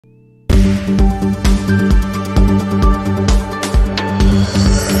Good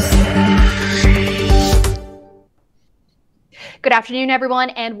afternoon, everyone,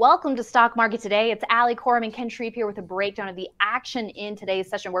 and welcome to Stock Market Today. It's Ali, Coram, and Ken Shreve here with a breakdown of the action in today's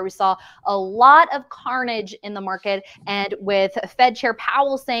session, where we saw a lot of carnage in the market, and with Fed Chair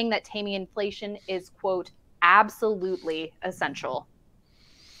Powell saying that taming inflation is, quote, absolutely essential.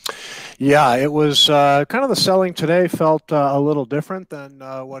 Yeah, it was kind of the selling today felt a little different than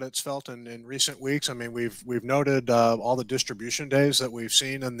what it's felt in recent weeks. I mean, we've noted all the distribution days that we've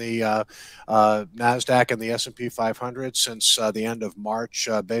seen in the Nasdaq and the S&P 500 since the end of March,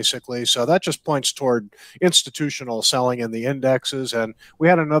 basically. So that just points toward institutional selling in the indexes, and we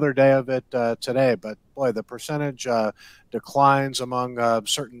had another day of it today. But boy, the percentage declines among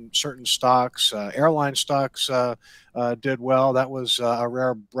certain stocks. Airline stocks did well. That was a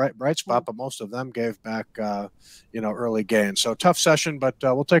rare bright spot, but most of them gave back early gains. So tough session, but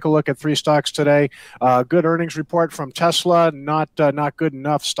we'll take a look at three stocks today. Good earnings report from Tesla, not good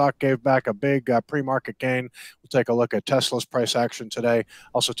enough. Stock gave back a big pre-market gain. We'll take a look at Tesla's price action today.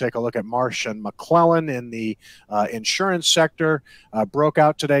 Also take a look at Marsh and McClellan in the insurance sector. Broke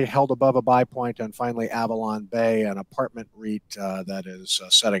out today, held above a buy point, and finally AvalonBay, an apartment REIT that is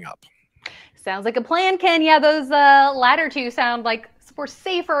setting up. Sounds like a plan, Ken. Yeah, those latter two sound like for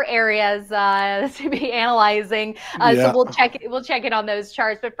safer areas to be analyzing. So we'll check in on those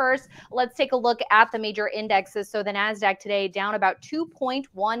charts. But first, let's take a look at the major indexes. So the Nasdaq today down about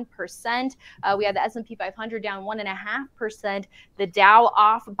 2.1%. We have the S&P 500 down 1.5%. The Dow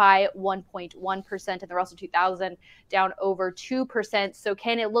off by 1.1%, and the Russell 2000 down over 2%. So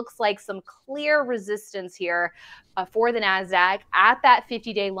Ken, it looks like some clear resistance here for the Nasdaq at that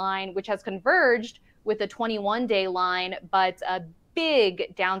 50-day line, which has converged with the 21-day line, but a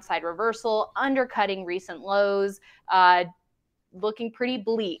big downside reversal, undercutting recent lows, looking pretty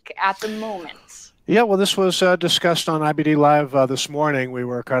bleak at the moment. Yeah, well, this was discussed on IBD Live this morning. We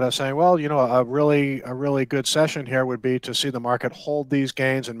were kind of saying, well, a really good session here would be to see the market hold these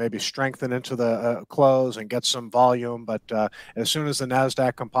gains and maybe strengthen into the close and get some volume. But as soon as the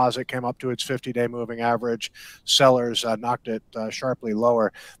Nasdaq Composite came up to its 50-day moving average, sellers knocked it sharply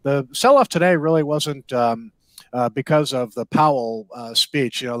lower. The sell-off today really wasn't because of the Powell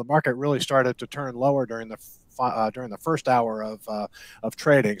speech. The market really started to turn lower during the first hour of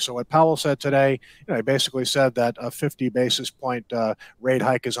trading. So what Powell said today, he basically said that a 50 basis point rate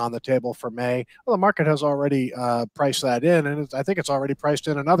hike is on the table for May. Well, the market has already priced that in, and I think it's already priced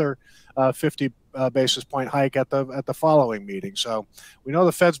in another 50 basis point hike at the following meeting. So we know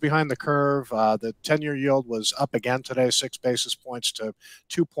the Fed's behind the curve. The 10-year yield was up again today, 6 basis points to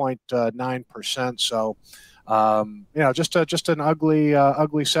 2.9%. So just an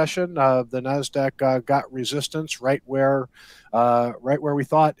ugly session. The Nasdaq got resistance right where we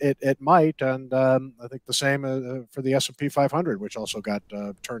thought it might, and I think the same for the S&P 500, which also got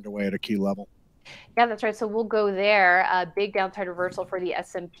turned away at a key level. Yeah, that's right. So we'll go there. A big downside reversal for the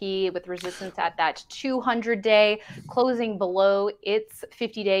S&P with resistance at that 200-day, closing below its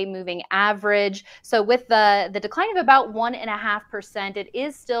 50-day moving average. So with the decline of about 1.5%, it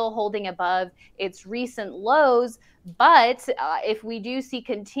is still holding above its recent lows. But if we do see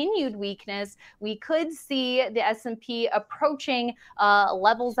continued weakness, we could see the S&P approaching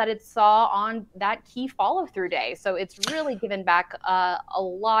levels that it saw on that key follow-through day. So it's really given back a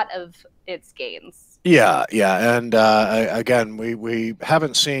lot of its gains. Yeah, and again, we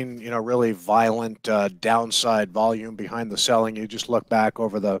haven't seen really violent downside volume behind the selling. You just look back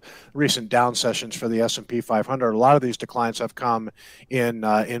over the recent down sessions for the S&P 500. A lot of these declines have come in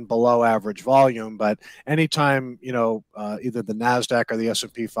below average volume, but anytime either the Nasdaq or the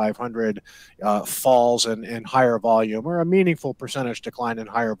S&P 500 falls in higher volume, or a meaningful percentage decline in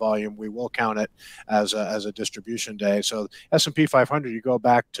higher volume, we will count it as a distribution day. So S&P 500, you go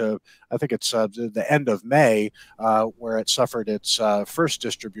back to, I think it's the end of May, where it suffered its first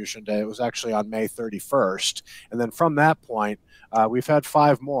distribution day. It was actually on May 31st. And then from that point, we've had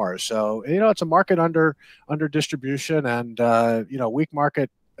 5 more. So, it's a market under distribution, and, weak market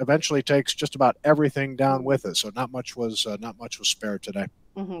eventually takes just about everything down with it. So not much was spared today.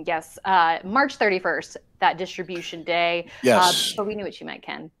 Yes, March 31st, that distribution day. Yes. But we knew what you meant,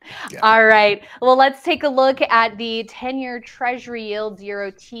 Ken. Yeah. All right. Well, let's take a look at the 10-year Treasury yield,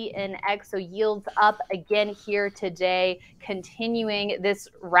 0 TNX. So yields up again here today, continuing this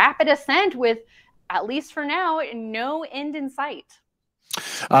rapid ascent with, at least for now, no end in sight.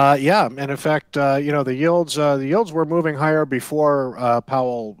 Yeah, and in fact, the yields were moving higher before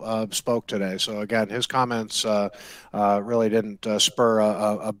Powell spoke today. So again, his comments really didn't spur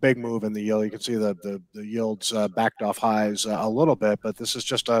a big move in the yield. You can see the yields backed off highs a little bit, but this is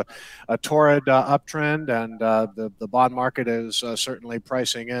just a torrid uptrend, and the bond market is certainly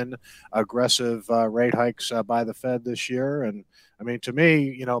pricing in aggressive rate hikes by the Fed this year. And I mean, to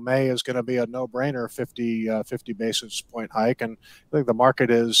me, May is going to be a no-brainer 50 basis point hike, and I think the market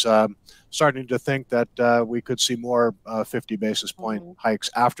is starting to think that we could see more 50 basis point hikes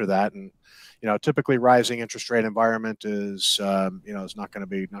after that. And typically rising interest rate environment is not going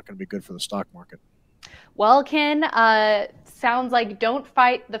to be good for the stock market. Well, Ken, sounds like "Don't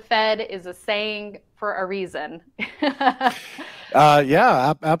fight the Fed" is a saying for a reason.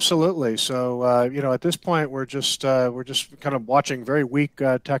 Yeah, absolutely. So at this point, we're just kind of watching very weak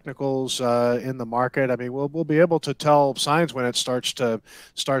technicals in the market. I mean, we'll be able to tell signs when it starts to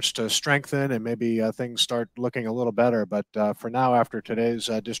strengthen, and maybe things start looking a little better. But for now, after today's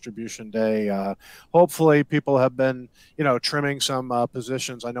distribution day, hopefully people have been trimming some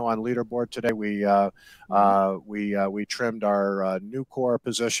positions. I know on leaderboard today we trimmed our new core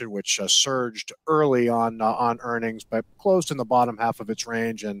position, which surged early on earnings, but closed in the bottom half of its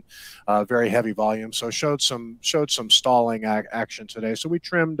range and very heavy volume. So showed some stalling action today. So we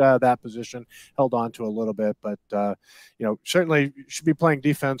trimmed that position, held on to a little bit, but certainly should be playing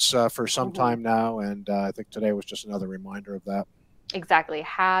defense for some time now. And I think today was just another reminder of that. Exactly.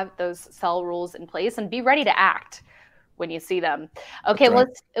 Have those sell rules in place and be ready to act when you see them. Okay, right.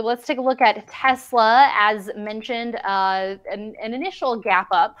 Let's take a look at Tesla. As mentioned, an initial gap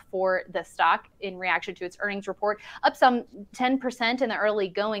up for the stock in reaction to its earnings report, up some 10% in the early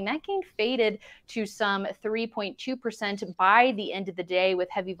going. That gain faded to some 3.2% by the end of the day, with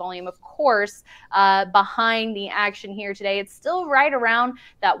heavy volume, of course, behind the action here today. It's still right around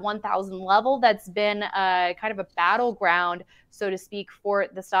that 1,000 level. That's been kind of a battleground, so to speak, for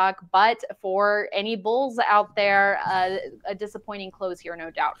the stock. But for any bulls out there, a disappointing close here,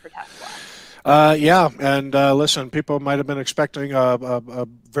 no doubt, for Tesla. Yeah, and listen, people might have been expecting a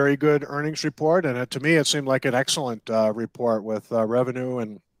very good earnings report, and to me, it seemed like an excellent report with revenue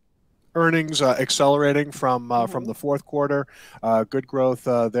and earnings accelerating from the fourth quarter. Good growth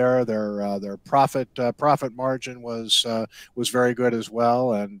there. Their profit margin was very good as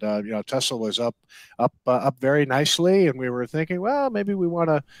well, and Tesla was up very nicely, and we were thinking, well, maybe we want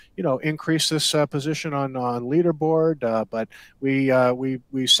to increase this position on leaderboard, but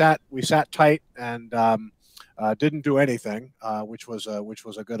we sat tight and didn't do anything, which was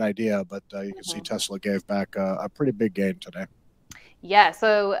a good idea. But you can see Tesla gave back a pretty big gain today. Yeah,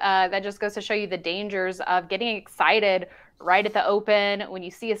 so that just goes to show you the dangers of getting excited right at the open when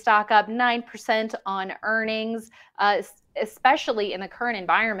you see a stock up 9% on earnings, especially in the current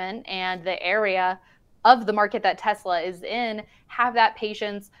environment and the area of the market that Tesla is in. Have that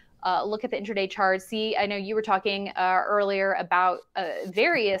patience. Look at the intraday chart. See, I know you were talking earlier about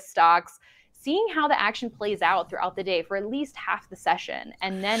various stocks, seeing how the action plays out throughout the day for at least half the session,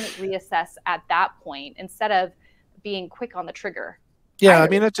 and then reassess at that point instead of being quick on the trigger. Yeah, I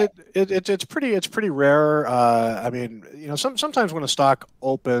mean it's pretty rare. I mean, sometimes when a stock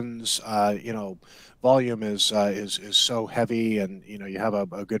opens, volume is so heavy, and you have a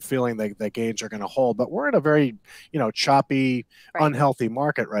good feeling that gains are going to hold. But we're in a very choppy, unhealthy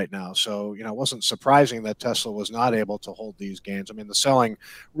market right now. So it wasn't surprising that Tesla was not able to hold these gains. I mean, the selling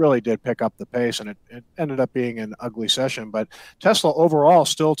really did pick up the pace, and it ended up being an ugly session. But Tesla overall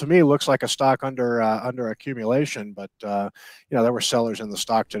still, to me, looks like a stock under accumulation. But there were sellers in the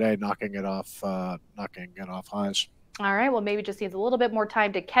stock today knocking it off highs. All right, well, maybe just needs a little bit more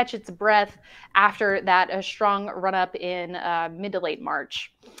time to catch its breath after that strong run up in mid to late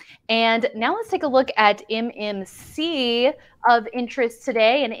March. And now let's take a look at MMC of interest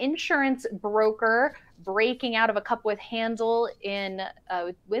today, an insurance broker breaking out of a cup with handle in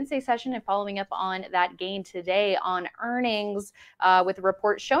Wednesday session and following up on that gain today on earnings, with a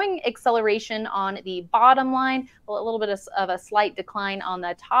report showing acceleration on the bottom line, a little bit of a slight decline on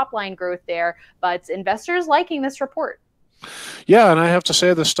the top line growth there, but investors liking this report. Yeah, and I have to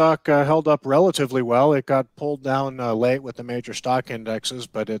say the stock held up relatively well. It got pulled down late with the major stock indexes,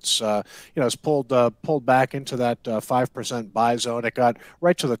 but it's it's pulled back into that 5% buy zone. It got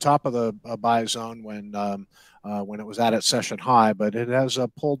right to the top of the buy zone when it was at its session high, but it has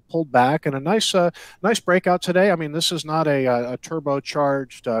pulled back, and a nice breakout today. I mean, this is not a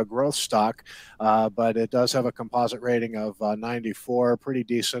turbocharged growth stock, but it does have a composite rating of 94, pretty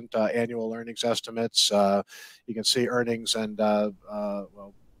decent annual earnings estimates. You can see earnings and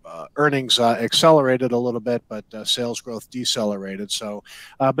earnings accelerated a little bit, but sales growth decelerated. So,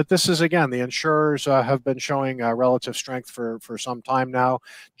 but this is, again, the insurers have been showing relative strength for some time now.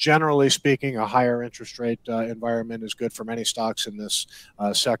 Generally speaking, a higher interest rate environment is good for many stocks in this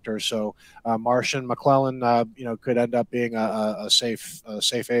sector. So, Marsh and McClellan, could end up being a safe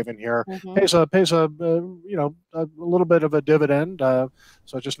haven here. Mm-hmm. Pays a little bit of a dividend.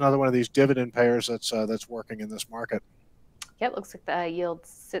 So just another one of these dividend payers that's working in this market. Yeah, it looks like the yield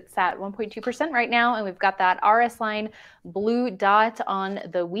sits at 1.2% right now, and we've got that RS line blue dot on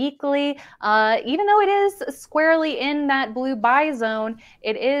the weekly. Even though it is squarely in that blue buy zone,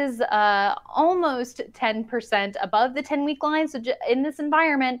 it is almost 10% above the 10-week line. So in this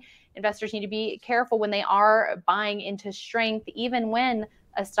environment, investors need to be careful when they are buying into strength, even when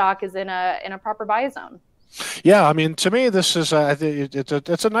a stock is in a proper buy zone. Yeah, I mean, to me, this is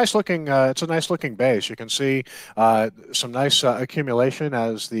it's a nice looking base. You can see some nice accumulation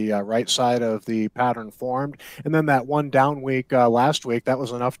as the right side of the pattern formed, and then that one down week last week, that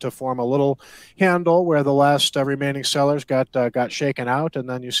was enough to form a little handle where the last remaining sellers got shaken out, and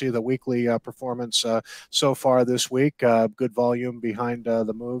then you see the weekly performance so far this week. Good volume behind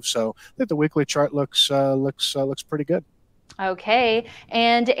the move, so I think the weekly chart looks pretty good. Okay,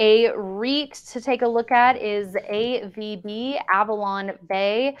 and a REIT to take a look at is AVB,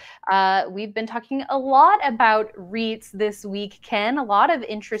 AvalonBay. We've been talking a lot about REITs this week, Ken. A lot of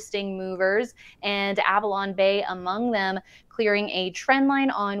interesting movers, and AvalonBay among them, clearing a trend line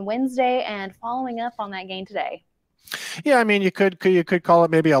on Wednesday and following up on that gain today. Yeah, I mean, you could call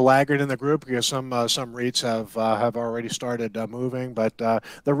it maybe a laggard in the group because some REITs have already started moving, but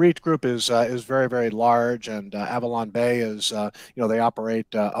the REIT group is very, very large, and AvalonBay is they operate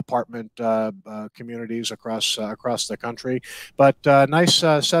apartment communities across the country. But nice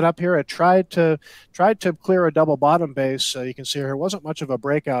setup here. It tried to clear a double bottom base. You can see here it wasn't much of a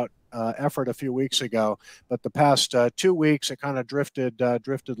breakout effort a few weeks ago, but the past 2 weeks it kind of drifted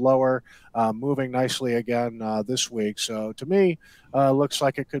lower, moving nicely again this week. So to me, looks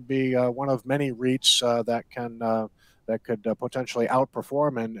like it could be one of many REITs that could potentially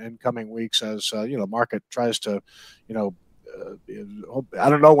outperform in coming weeks as market tries to, I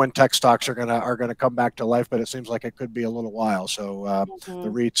don't know when tech stocks are gonna come back to life, but it seems like it could be a little while. So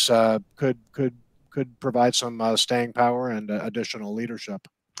the REITs could provide some staying power and additional leadership.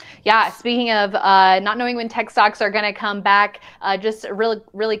 Yeah, speaking of not knowing when tech stocks are going to come back, just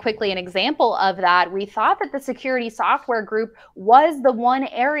really quickly, an example of that, we thought that the security software group was the one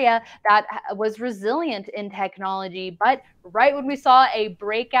area that was resilient in technology, but right when we saw a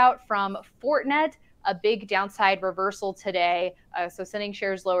breakout from Fortinet, a big downside reversal today, so sending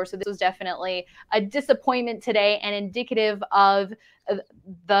shares lower. So this was definitely a disappointment today and indicative of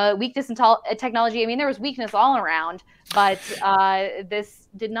the weakness in technology. I mean, there was weakness all around, but this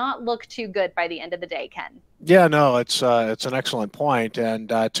did not look too good by the end of the day, Ken. Yeah, no, it's an excellent point. And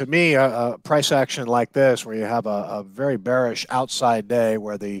to me, a price action like this, where you have a very bearish outside day,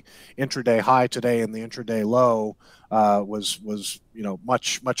 where the intraday high today and the intraday low was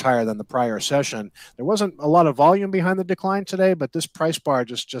much higher than the prior session. There wasn't a lot of volume behind the decline today, but this price bar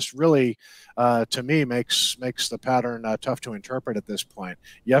just really, to me, makes the pattern tough to interpret at this point.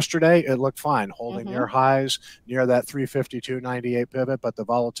 Yesterday, it looked fine, holding near highs, near that 352.98 pivot, but the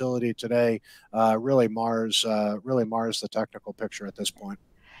volatility today really mars the technical picture at this point.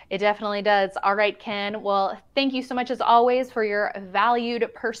 It definitely does. All right, Ken. Well, thank you so much as always for your valued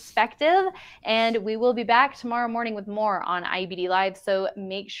perspective. And we will be back tomorrow morning with more on IBD Live. So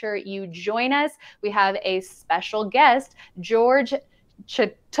make sure you join us. We have a special guest, George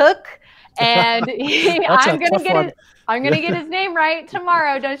Chatuk, and I'm gonna get his name right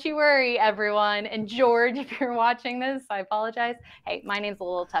tomorrow. Don't you worry, everyone. And George, if you're watching this, I apologize. Hey, my name's a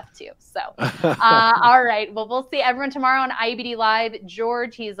little tough too. So, all right. Well, we'll see everyone tomorrow on IBD Live.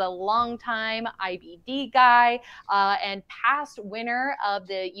 George, he's a longtime IBD guy and past winner of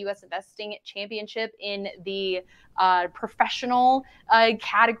the U.S. Investing Championship in the professional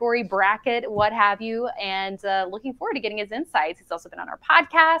category bracket, what have you, and looking forward to getting his insights. He's also been on our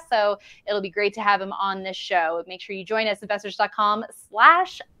podcast, so it'll be great to have him on this show. Make sure you join us,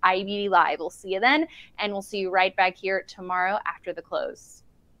 investors.com/IBD Live. We'll see you then, and we'll see you right back here tomorrow after the close.